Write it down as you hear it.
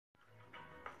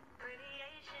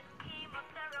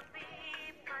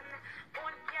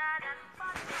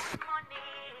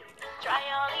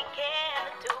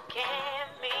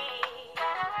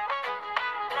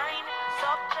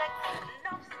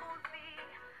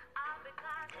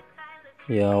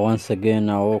Yeah, once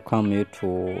again, I welcome you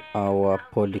to our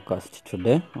podcast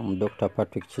today. I'm Dr.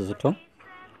 Patrick Chizito,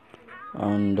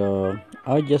 and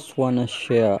I just want to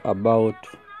share about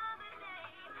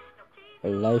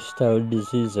lifestyle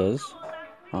diseases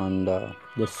and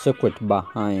the secret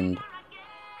behind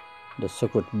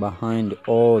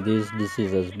all these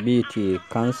diseases, be it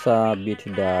cancer, be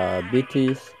it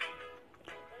diabetes,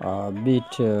 be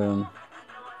it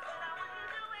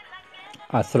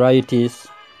arthritis,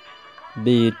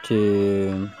 be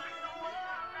it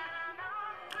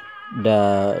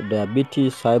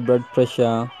diabetes, high blood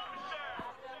pressure.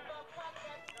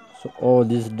 So all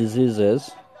these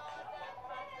diseases,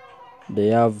 they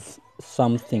have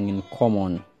something in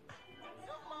common,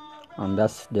 and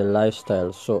that's the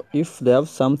lifestyle. So if they have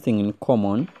something in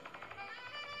common,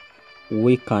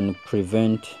 we can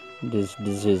prevent these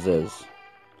diseases.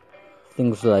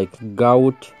 Things like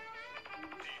gout,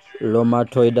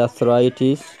 rheumatoid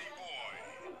arthritis,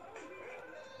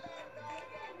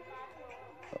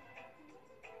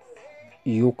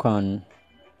 you can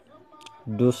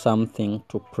do something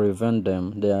to prevent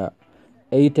them. There are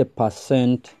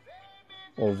 80%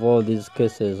 of all these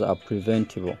cases are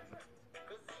preventable.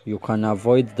 You can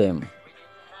avoid them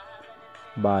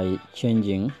by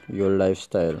changing your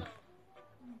lifestyle,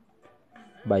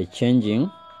 by changing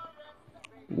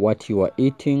what you are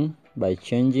eating, by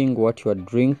changing what you are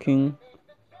drinking.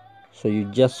 So you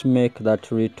just make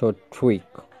that little tweak.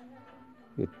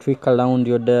 You tweak around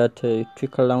your diet, you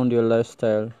tweak around your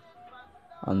lifestyle,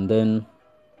 and then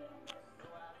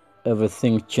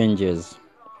everything changes.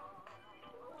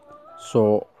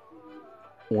 So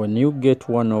when you get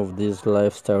one of these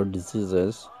lifestyle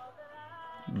diseases,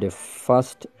 the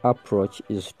first approach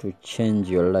is to change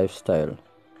your lifestyle.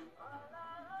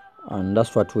 And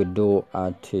that's what we do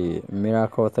at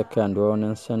Miracle Health Care and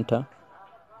Wellness Center,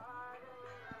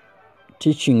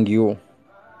 teaching you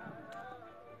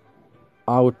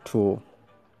how to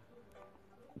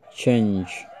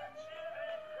change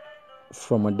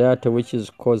from a diet which is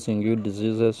causing you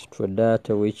diseases to a diet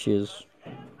which is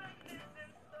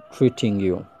treating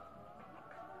you.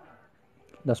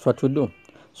 That's what we do.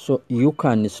 So you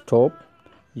can stop,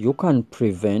 you can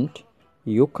prevent,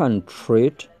 you can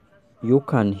treat, you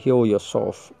can heal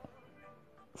yourself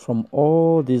from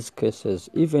all these cases,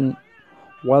 even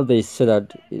while they say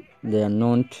that they are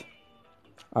not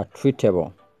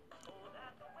treatable.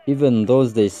 Even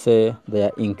those they say they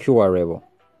are incurable,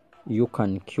 you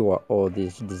can cure all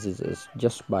these diseases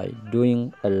just by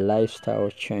doing a lifestyle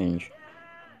change.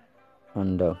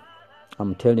 And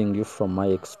I'm telling you from my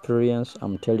experience,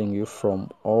 I'm telling you from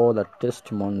all the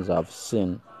testimonies I've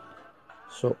seen.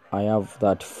 So I have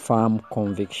that firm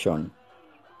conviction.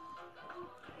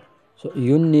 So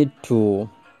you need to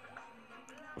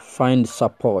find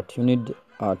support. You need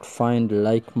to find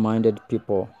like-minded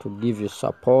people to give you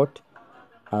support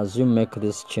as you make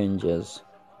these changes.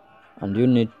 And you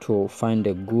need to find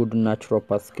a good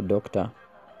naturopathic doctor,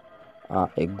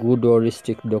 a good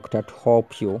holistic doctor to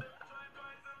help you,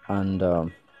 and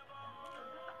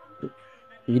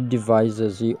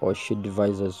he or she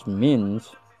devises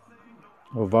means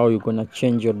of how you're going to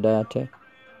change your diet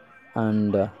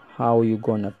and how you're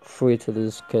going to treat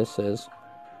these cases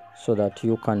so that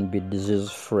you can be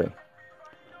disease free.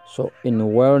 So in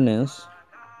wellness,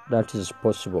 that is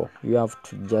possible. You have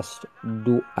to just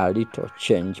do a little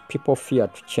change. People fear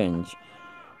to change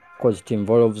because it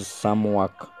involves some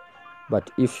work.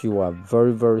 But if you are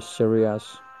very, very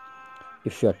serious,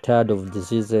 if you are tired of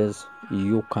diseases,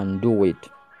 you can do it.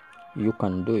 You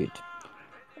can do it.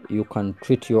 You can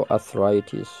treat your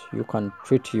arthritis. You can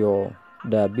treat your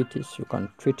diabetes. You can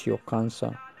treat your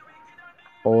cancer.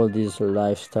 All these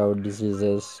lifestyle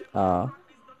diseases are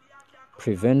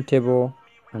preventable,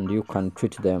 and you can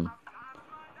treat them.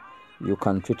 You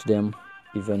can treat them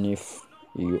even if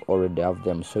you already have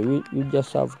them. So you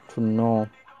just have to know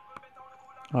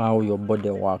how your body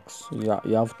works. You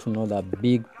have to know the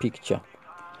big picture.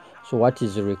 So what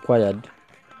is required,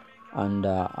 and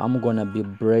I'm gonna be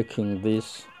breaking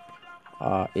this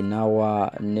in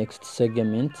our next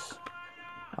segments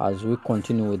as we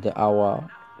continue with our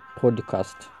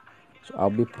podcast. So I'll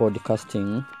be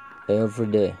podcasting every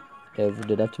day.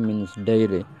 That means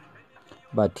daily.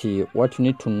 But what you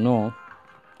need to know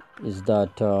is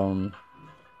that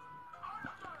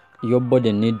your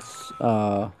body needs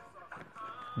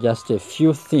just a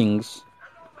few things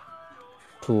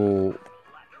to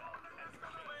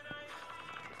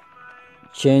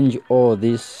change all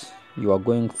this you are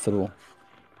going through.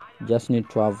 Just need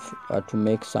to have to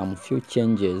make some few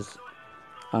changes,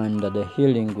 and the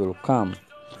healing will come.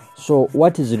 So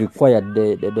what is required?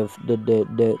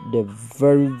 The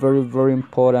very, very, very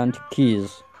important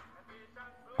keys.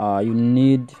 You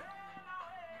need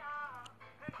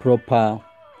proper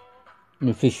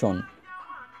nutrition.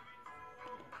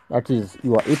 That is,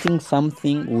 you are eating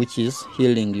something which is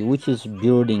healing you, which is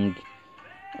building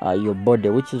your body,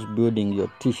 which is building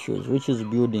your tissues, which is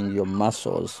building your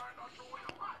muscles.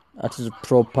 That is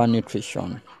proper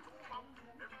nutrition.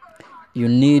 You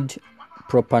need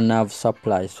proper nerve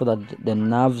supply so that the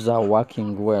nerves are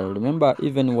working well. Remember,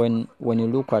 even when you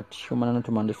look at human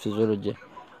anatomy and physiology,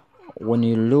 when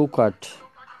you look at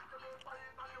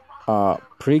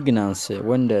pregnancy,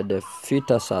 when the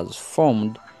fetus has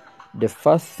formed, the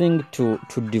first thing to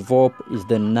develop is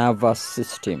the nervous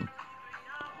system.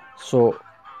 So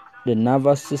the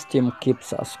nervous system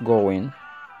keeps us going.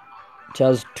 It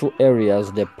has two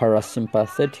areas, the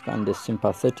parasympathetic and the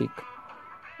sympathetic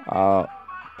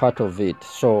part of it.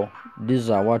 So these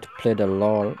are what played a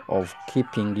role of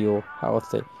keeping you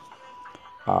healthy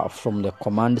from the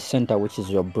command center, which is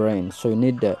your brain. So you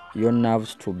need your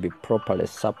nerves to be properly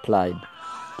supplied,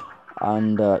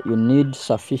 and you need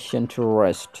sufficient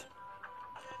rest.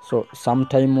 So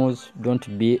sometimes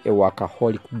don't be a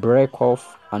workaholic. Break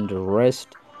off and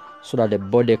rest so that the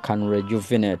body can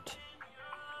rejuvenate.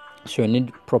 So you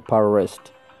need proper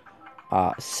rest.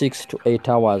 6 to 8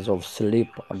 hours of sleep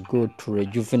are good to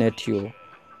rejuvenate you,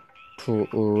 to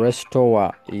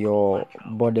restore your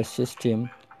body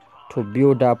system, to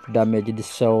build up damaged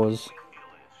cells.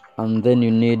 And then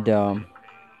you need the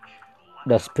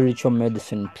spiritual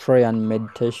medicine, prayer and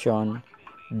meditation,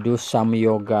 do some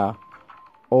yoga,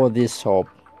 all this help.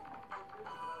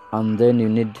 And then you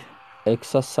need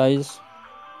exercise.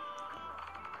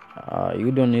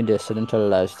 You don't need a sedentary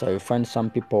lifestyle. You find some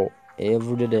people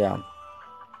every day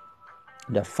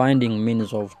they're finding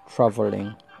means of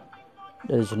traveling.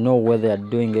 There is no way they are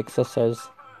doing exercise.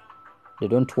 They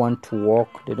don't want to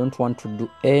walk. They don't want to do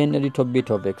any little bit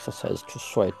of exercise to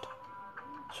sweat.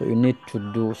 So you need to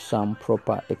do some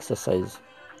proper exercise.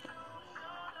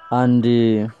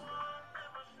 And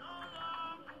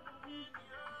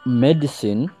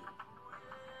medicine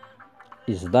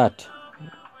is that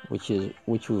which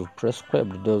we've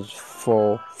prescribed, those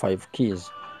 4-5 keys.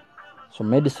 So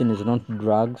medicine is not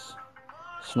drugs,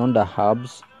 it's not the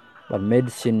herbs, but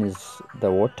medicine is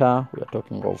the water. We are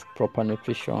talking of proper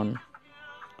nutrition,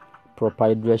 proper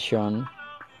hydration.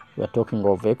 We are talking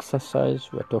of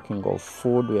exercise. We are talking of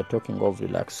food. We are talking of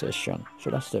relaxation. So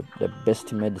that's the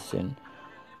best medicine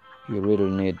you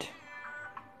really need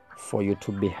for you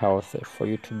to be healthy, for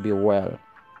you to be well,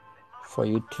 for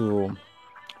you to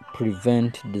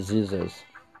prevent diseases.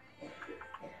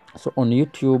 So on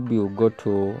YouTube, you go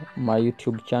to my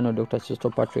YouTube channel, Dr. Sisto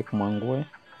Patrick Mwangwe.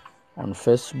 On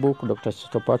Facebook, Dr.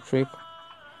 Sisto Patrick.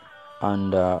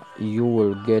 And you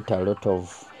will get a lot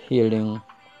of healing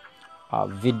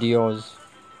videos.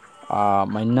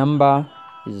 My number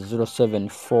is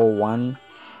 0741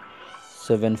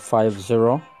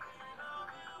 750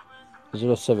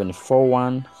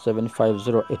 0741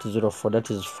 750 804. That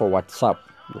is for WhatsApp.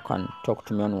 You can talk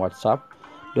to me on WhatsApp.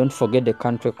 Don't forget the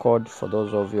country code for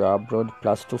those of you abroad,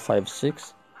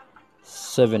 +256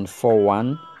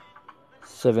 741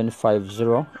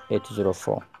 750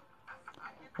 804.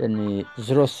 Then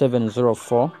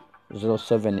 0704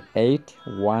 078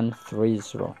 130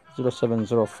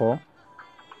 0704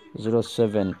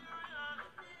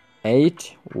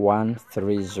 078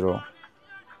 130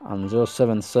 and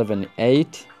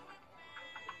 0778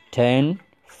 10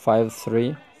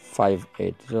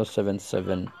 5358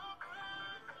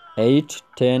 0778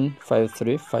 10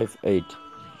 5358.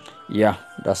 Yeah,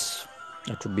 that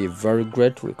would be very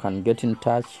great. We can get in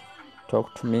touch,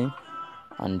 talk to me,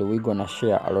 and we're gonna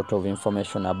share a lot of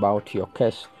information about your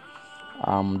case.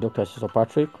 I'm Dr. Sisto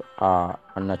Patrick, a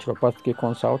naturopathic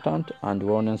consultant and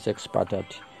wellness expert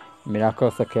at Miracle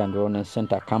Health Care and Wellness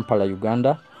Center, Kampala,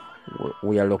 Uganda.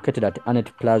 We are located at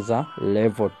Anet Plaza,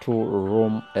 level 2,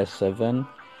 room S7.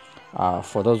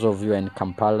 For those of you in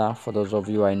Kampala, for those of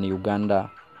you in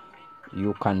Uganda,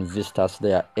 you can visit us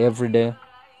there every day.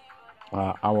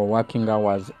 Our working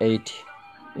hours 8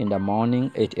 a.m. in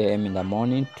the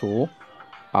morning to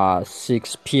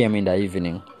 6 p.m. in the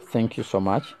evening. Thank you so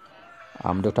much.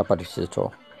 I'm Dr. Patrick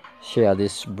Sisto. Share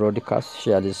this broadcast,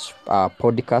 share this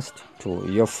podcast to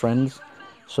your friends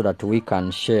so that we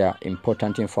can share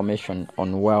important information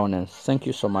on wellness. Thank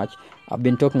you so much. I've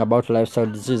been talking about lifestyle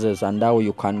diseases and how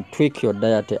you can tweak your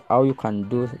diet, how you can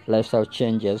do lifestyle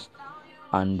changes,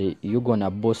 and you're gonna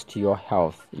boost your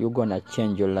health. You're gonna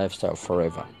change your lifestyle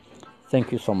forever.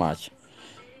 Thank you so much.